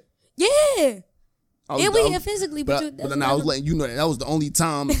said that. Yeah. I was- Yeah, I we was- here physically, but you- but that's then I was another- letting you know that was the only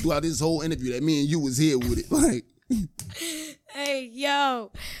time throughout this whole interview that me and you was here with it. Like, Hey, yo.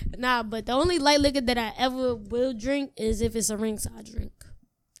 Nah, but the only light liquor that I ever will drink is if it's a ringside drink.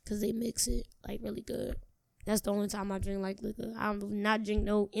 Because they mix it, like, really good. That's the only time I drink light liquor. I do not drink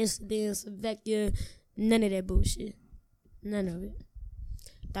no Incidents, Vecchia, None of that bullshit. None of it.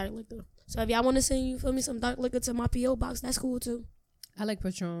 Dark liquor. So if y'all want to send you, feel me, some dark liquor to my P.O. box, that's cool too. I like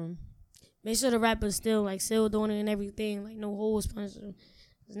Patron. Make sure the rappers still doing it and everything. Like no holes punched.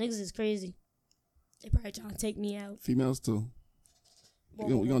 Cause niggas is crazy. They probably trying to take me out. Females too.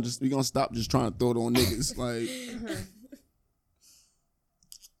 We gonna stop just trying to throw it on niggas. Like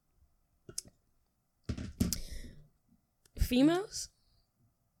females?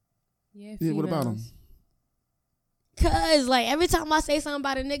 Yeah, yeah, what about them? Cause like every time I say something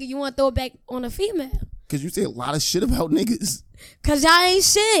about a nigga, you want to throw it back on a female. Cause you say a lot of shit about niggas. Cause y'all ain't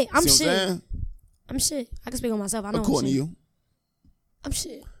shit. I'm See what shit. I'm shit. I can speak on myself. I know. According I'm to shit. you, I'm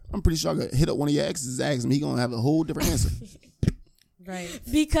shit. I'm pretty sure I could hit up one of your exes, ask him, he gonna have a whole different answer. Right.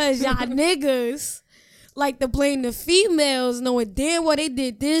 Because y'all niggas like to blame the females, knowing damn well they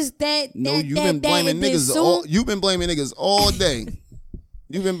did this, that. No, that, you've that, been blaming that, niggas. You've been blaming niggas all day.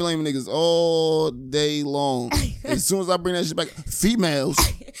 You've been blaming niggas all day long. As soon as I bring that shit back, females.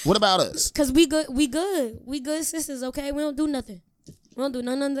 What about us? Cause we good sisters. Okay, we don't do nothing. We don't do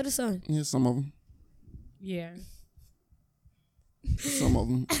nothing under the sun. Yeah, some of them. Yeah. Some of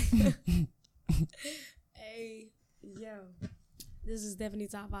them. Hey, yo, this is definitely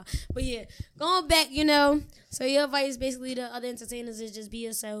top 5. But yeah, going back, so your advice basically to other entertainers is just be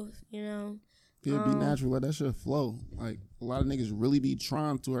yourself, Yeah, be natural. Let that shit flow. Like a lot of niggas really be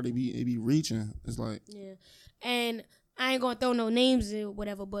trying to, or they be reaching. It's like yeah, and I ain't gonna throw no names or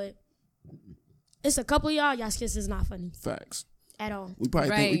whatever, but it's a couple of y'all skits is not funny facts. at all. We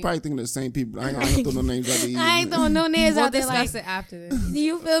probably think the same people. I ain't gonna throw no names out there. I ain't throwing no names We'll out there. discuss Like, it after this.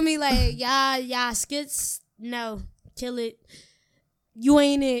 you feel me? Like y'all skits, no, kill it. You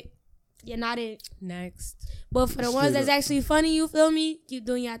ain't it. You're not it. Next. But for the Straight ones that's up. actually funny, you feel me? Keep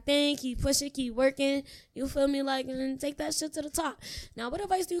doing your thing, keep pushing, keep working. You feel me? Like, and take that shit to the top. Now, what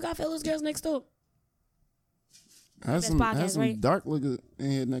advice do you got for those girls next door? Have some podcast, right? dark liquor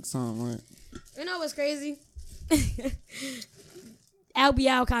in here next time, right? You know what's crazy?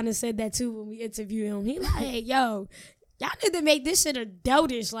 LBL kind of said that too when we interviewed him. He like, hey, yo, y'all need to make this shit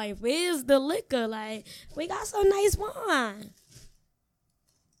adultish. Like, where's the liquor? Like, we got some nice wine.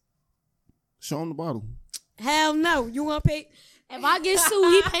 Show him the bottle. Hell no. You want to pay? If I get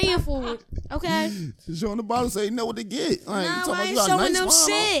sued, he paying for it. Okay? Show him the bottle so he know what to get. Like, you No, talking I about ain't you got showing nice them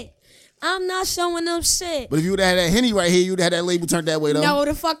wine, shit. I'm not showing them shit. But if you would have had that Henny right here, you'd have had that label turned that way though. No,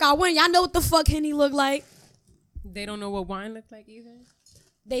 the fuck I wouldn't. Y'all know what the fuck Henny look like. They don't know what wine look like either.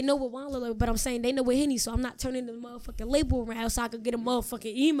 They know what wine look like, but I'm saying they know what Henny, so I'm not turning the motherfucking label around so I could get a motherfucking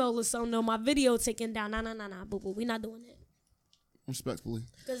email or something on my video taken down. Nah, boo-boo. We not doing that. Respectfully.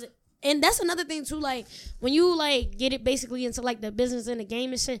 And that's another thing too, like when you like get it basically into like the business and the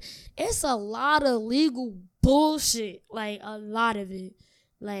game and shit, it's a lot of legal bullshit. Like a lot of it.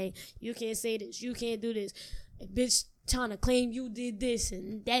 Like you can't say this, you can't do this. A bitch trying to claim you did this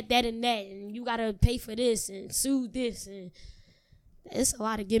and that and that, and you gotta pay for this and sue this, and it's a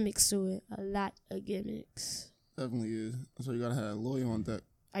lot of gimmicks to it. A lot of gimmicks. Definitely is. So you gotta have a lawyer on deck.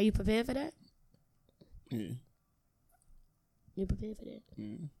 Are you prepared for that? Yeah. You prepared for that?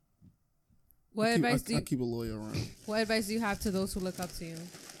 Yeah. What advice do I you keep a lawyer around. What advice do you have to those who look up to you?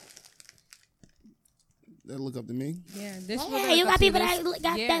 That look up to me. Yeah, this Yeah, you got people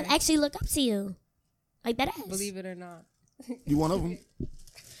that actually look up to you. Like that ass. Believe it or not. You one of them?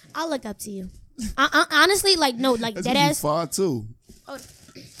 I'll look up to you. Honestly, like no, like That's that you ass. far too. Oh.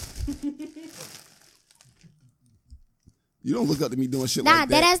 You don't look up to me doing shit Nah, like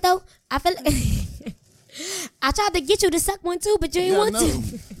that. that ass though. I feel like I tried to get you to suck one too, but you ain't want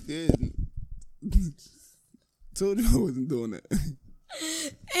to. Yeah. Told you I wasn't doing that.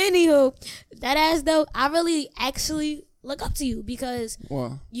 Anywho, that ass though, I really actually look up to you because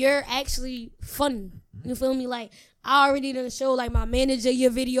Wow. you're actually funny. You feel me? Like I already done show like my manager your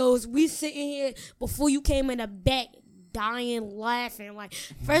videos. We sitting here before you came in the back, dying laughing. Like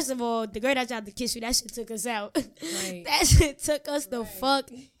first of all, the girl that tried to kiss you, that shit took us out. Right. That shit took us the fuck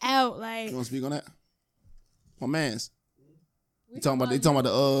out. Like You want to speak on that? My man's. They talking about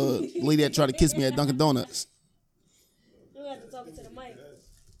the lady that tried to kiss me at Dunkin' Donuts. you have to talk to the mic.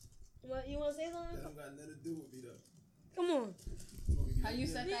 You want to say something? That don't got nothing to do with me though. Come on. How you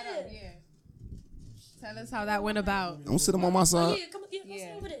set that up? Yeah. Tell us how that went about. Don't sit him on my Oh, side. yeah, come sit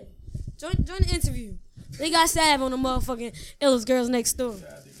over there. Join the interview. They got Sav on the motherfucking Illest Girls Next Door.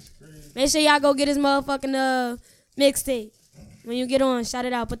 Make sure y'all go get his motherfucking mixtape. When you get on, shout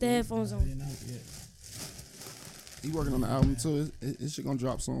it out. Put the headphones on. He working on the album too. His shit gonna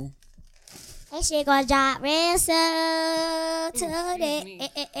drop soon. That shit gonna drop real soon today.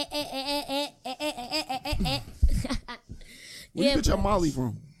 Where you get your Molly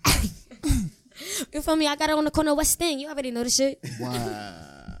from? You feel me? I got it on the corner of West End. You already know the shit. Wow.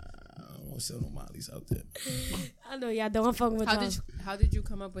 I won't sell no Molly's out there. I know y'all don't. I'm fucking with y'all. How did you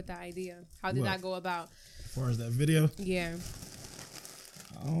come up with the idea? How did What? that go about? As far as that video, Yeah.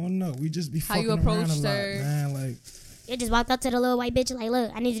 I don't know. We just be How fucking you around a lot, approached her. man. Like, You just walked up to the little white bitch like,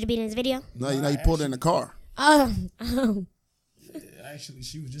 look, I need you to be in this video. No, you know, you pulled her in the car. Oh, actually,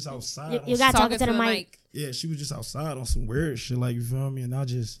 she was just outside. you on got Talking talking to the mic. Yeah, she was just outside on some weird shit, like, you feel me? And I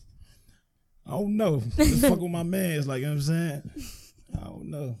don't know. Just fuck with my mans, like, you know what I'm saying? I don't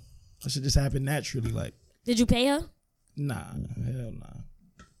know. That shit just happened naturally, like, Did you pay her? nah, hell nah.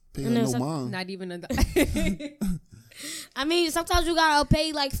 Pay And her there's no a- mind. Not even a. I mean, sometimes you gotta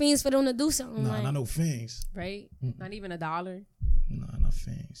pay like fiends for them to do something. Nah, like, not no things. Right? Not even $1. Nah, not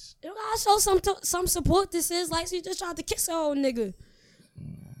things. you gotta show some support. This is like she just tried to kiss her old nigga.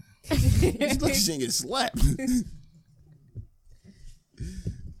 It's like she ain't get slapped.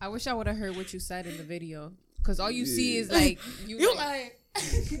 I wish I would have heard what you said in the video. Because all you see is like. You like.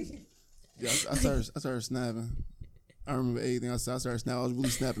 Yeah, I started snapping. I remember everything I said. I started snapping. I was really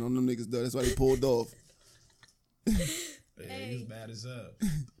snapping on them niggas, though. That's why they pulled off. Yeah, he's bad as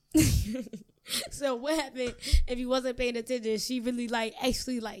hell. So what happened if you wasn't paying attention? She really like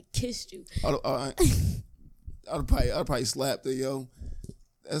actually like kissed you. I'd probably slapped her, yo.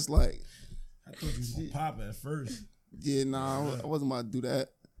 That's like, I thought you was gonna pop at first. yeah, nah, I wasn't about to do that.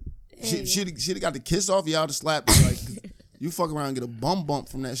 She'd got the kiss off. Yeah, I'd have slapped her. Like, you fuck around and get a bum bump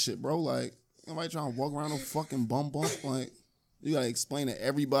from that shit, bro. Like, nobody trying to walk around no fucking bum bump. Like, you gotta explain to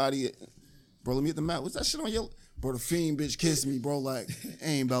everybody, bro. Let me get the map. What's that shit on your? Bro, the fiend bitch kissed me, bro. Like,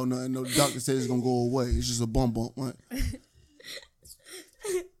 ain't about nothing. No, the doctor said it's gonna go away. It's just a bum bump. Like,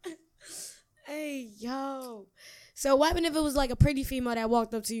 Hey yo. So what happened if it was like a pretty female that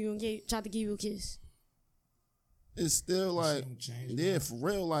walked up to you and tried to give you a kiss? it's still like, don't change, yeah, for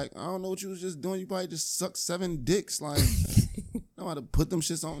real. Like, I don't know what you was just doing. You probably just sucked 7 dicks. Like, know how to put them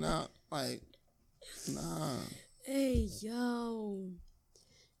shits on out. Like, nah. Hey yo.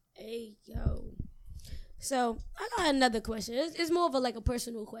 Hey yo. So I got another question. It's more of a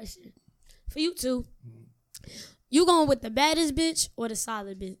personal question for you two. You going with the baddest bitch or the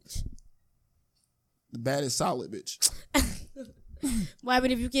solid bitch? The baddest solid bitch. What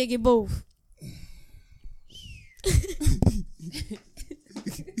happened if you can't get both?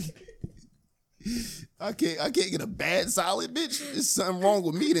 I can't get a bad solid bitch. There's something wrong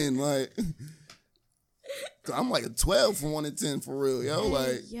with me then. Like, 'cause I'm like a 12 from 1 to 10 for real, yo.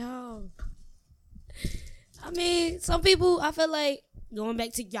 Like, Yo. I mean, some people, I feel like, going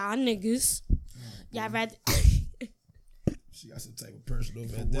back to y'all niggas, y'all rather... She got some type of personal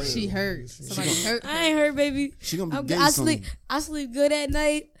vendetta. She hurt. Somebody hurt. I ain't hurt, baby. she gonna be gay I soon. sleep good at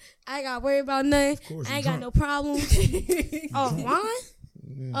night. I ain't got to worry about nothing. course, I ain't you got drunk. no problems. Offline?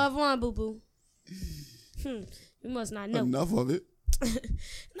 Offline, boo-boo. You must not know. Enough of it.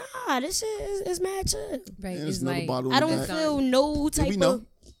 Nah, this shit is mad chill. Right. And It's another like, bottle I in don't the back. feel no Yeah, type we know. of...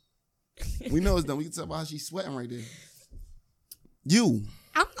 We know it's done. We can tell by how she's sweating right there. You.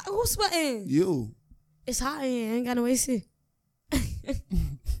 Who's sweating? You. It's hot in here. I ain't got no AC.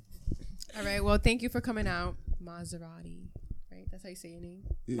 all right. Well, thank you for coming out. Maserati. Right? That's how you say your name?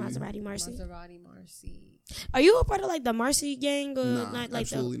 Yeah. Maserati Marcy. Maserati Marcy. Are you a part of like the Marcy gang or Nah, not? Like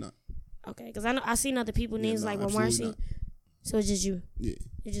absolutely not. Okay, because I seen other people Yeah, names nah, like with absolutely Marcy. not. So it's just you. Yeah.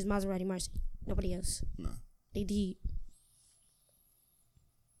 It's just Maserati Marcy. Nobody else. Nah. They did.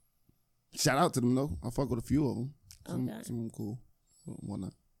 Shout out to them though. I fuck with a few of them. Some Okay. of them cool.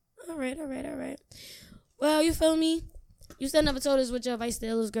 Whatnot. All right. Well, you feel me? You still never told us what your advice to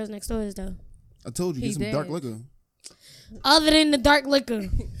those girls next door is though. I told you, He get some dark did. liquor. Other than the dark liquor.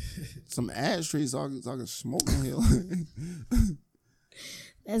 Some ashtrays so I can smoke in here.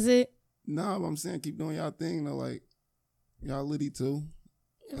 That's it. Nah, but I'm saying keep doing y'all thing though. Like, y'all litty too.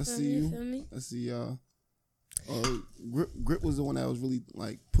 I see You you. feel me? I see y'all. Grip was the one that was really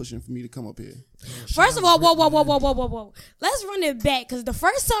like pushing for me to come up here. First of all, whoa. Let's run it back because the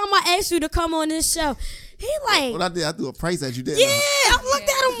first time I asked you to come on this show, he like, What I did, I threw a price at you, didn't yeah, I? I looked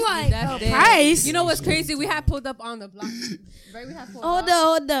at him like, That's a dead. price. You know what's crazy? We had pulled up on the block. Right? We had pulled Hold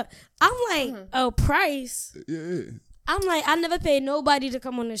up. up. I'm like, a price. Yeah. I'm like, I never paid nobody to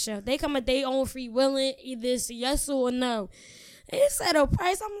come on the show. They come at their own free willing, either it's a yes or no. He said a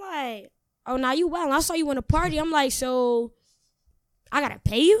price. I'm like, oh, now you wild. I saw you in a party. I'm like, so I gotta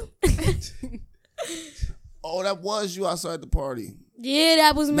pay you? Oh, that was you outside the party. Yeah,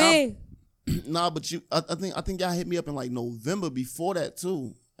 that was me. Nah, but you. I think y'all hit me up in like November before that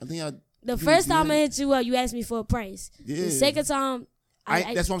too. I think I. The first time I hit you up, you asked me for a price. Yeah. The second time,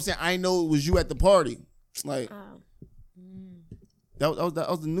 That's what I'm saying. I know it was you at the party. Like, oh. That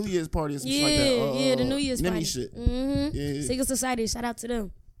was the New Year's party or some shit like that. Yeah, the New Year's Nini party. shit. Mm-hmm. Yeah. Secret Society, shout out to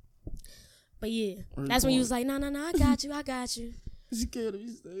them. But yeah, that's when you was like, no, I got you. She scared of me.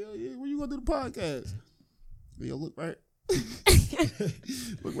 She said, "Yo, yeah, when you gonna do the podcast?" Yo, look right.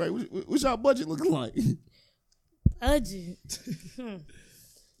 Look right. What's y'all budget looking like? Budget.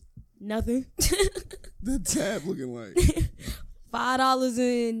 Nothing. The tab looking like $5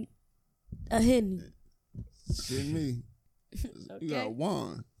 in a Henny. shit. Me. You got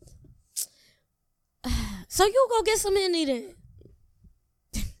wine. So you go get some Henny then.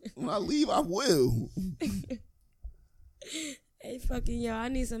 When I leave, I will. Hey, fucking yo, I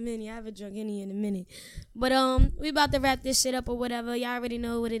need some Henny. I haven't drunk Henny in a minute. But we about to wrap this shit up or whatever. Y'all already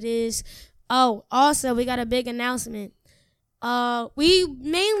know what it is. Oh, also, we got a big announcement. We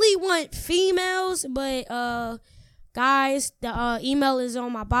mainly want females, but guys, the email is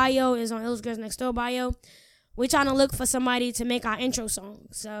on my bio, is on Illest Girls Next Door bio. We're trying to look for somebody to make our intro song.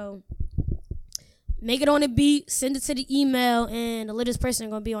 So make it on the beat, send it to the email, and the latest person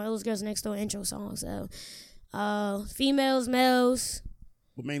gonna be on Illest Girls Next Door intro song. So females, males,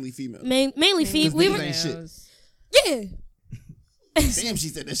 But mainly female. mainly females. Niggas ain't shit. Yeah. Damn, she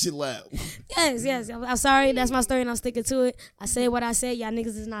said that shit loud. Yes. I'm sorry. That's my story, and I'm sticking to it. I said what I said. Y'all niggas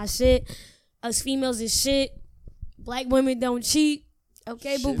is not shit. Us females is shit. Black women don't cheat.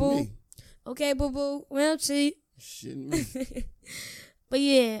 Okay, Shit boo boo. me. Okay, boo boo. We don't cheat. Shit me. But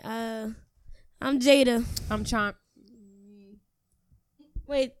yeah, I'm Jada. I'm Chomp.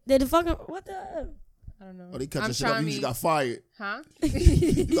 Wait, did the fucking what the? I don't know. Oh, they cut I'm your shit up. You just got fired. Huh?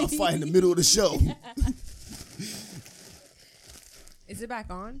 You got fired in the middle of the show. Is it back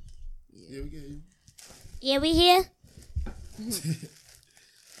on? Yeah, we get you. Yeah, we here.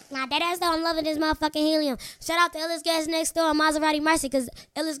 Nah, that ass though, I'm loving this motherfucking helium. Shout out to Illest Girls Next Door and Maserati Mercy, cause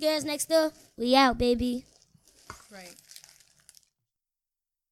Illest Girls Next Door, we out, baby. Right.